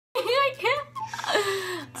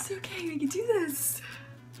It's okay, we can do this.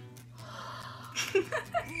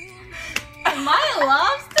 Am I a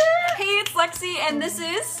lobster? Hey, it's Lexi, and this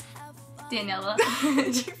is... Daniela.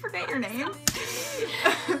 Did you forget your name?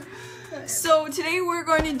 So today we're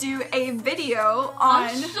going to do a video on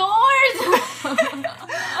short.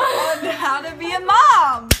 on how to be a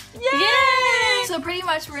mom. Yay! Yay! So pretty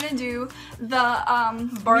much we're gonna do the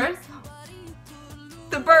Birth.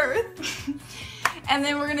 The birth, and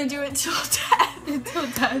then we're gonna do it till death. Until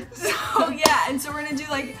death. So yeah, and so we're gonna do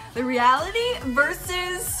like the reality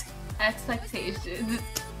versus Expectations.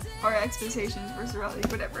 or expectations versus reality,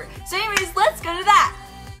 whatever. So anyways, let's go to that.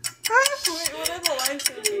 Wait, what are the lines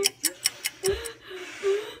gonna be?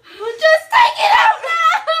 We'll just take it out now!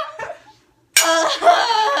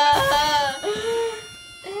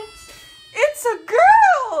 It's a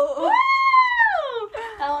girl! Woo!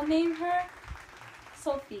 I'll name her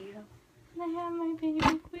Sophia. Can I have my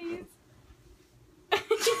baby, please? Aww,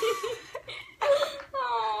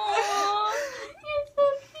 you're so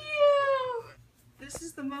cute. This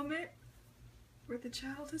is the moment where the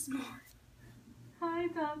child is born. Hi,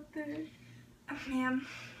 doctor. Ma'am,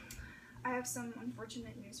 I have some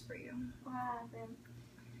unfortunate news for you. What happened?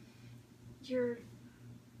 Your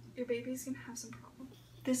baby's gonna have some problems.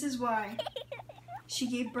 This is why she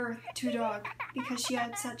gave birth to a dog, because she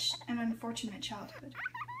had such an unfortunate childhood.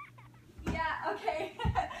 Yeah, okay.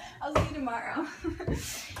 I'll see you tomorrow. Emily!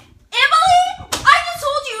 I just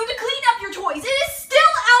told you to clean up your toys. It is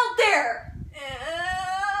still out there!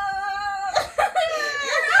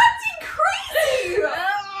 You're acting crazy!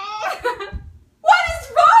 What is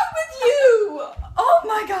wrong with you? Oh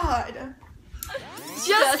my god.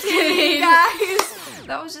 Just kidding, guys.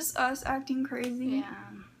 That was just us acting crazy. Yeah.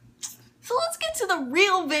 So let's get to the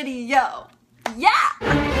real video. Yeah!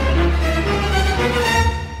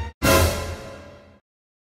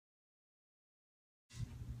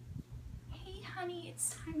 Hey, honey,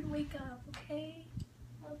 it's time to wake up, okay?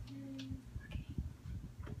 Okay.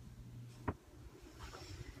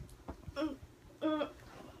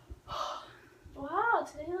 Wow,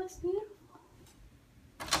 today looks beautiful.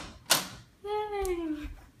 Yay!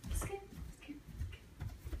 Let's get.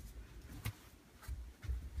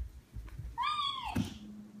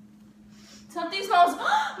 Something smells. Mom,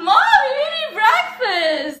 you made me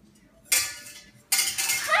breakfast!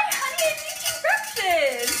 Hi, honey, I'm making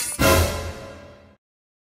breakfast.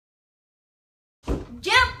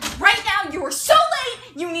 Get up right now. You are so late.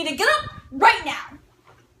 You need to get up right now.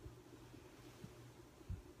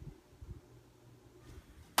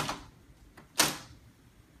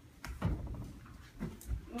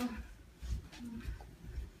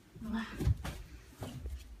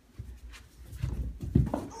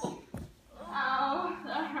 Ow,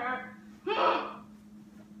 that hurt.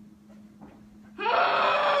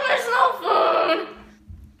 There's no food!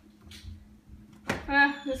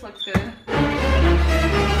 This looks good.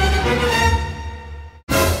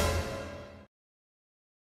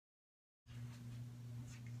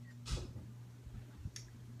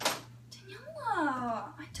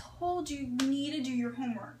 Daniela, I told you you need to do your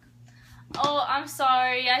homework. Oh, I'm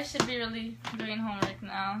sorry. I should be really doing homework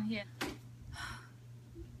now. Yeah.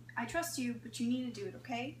 I trust you, but you need to do it,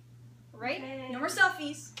 okay? Alright? Okay. No more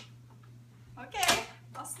selfies. Okay.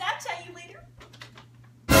 I'll Snapchat you later.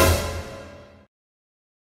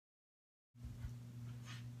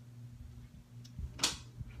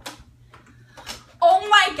 Oh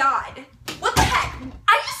my god! What the heck?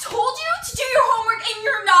 I just told you to do your homework and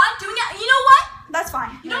you're not doing it. You know what? That's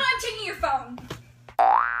fine. You know what? I'm taking your phone.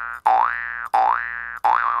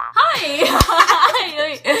 Hi! Hi!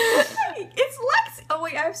 Hey, it's Lexi. Oh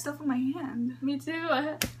wait, I have stuff on my hand. Me too.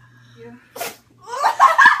 Yeah.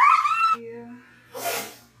 Yeah.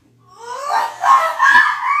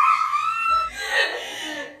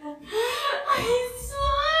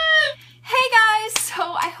 Hey guys,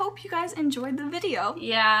 so I hope you guys enjoyed the video.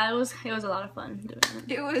 Yeah, it was a lot of fun doing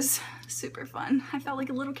it. It was super fun. I felt like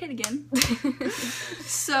a little kid again.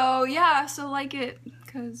 So yeah, so like it,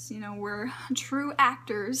 because you know we're true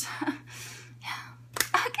actors. Yeah.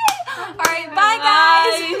 Okay. All right. Bye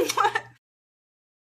guys.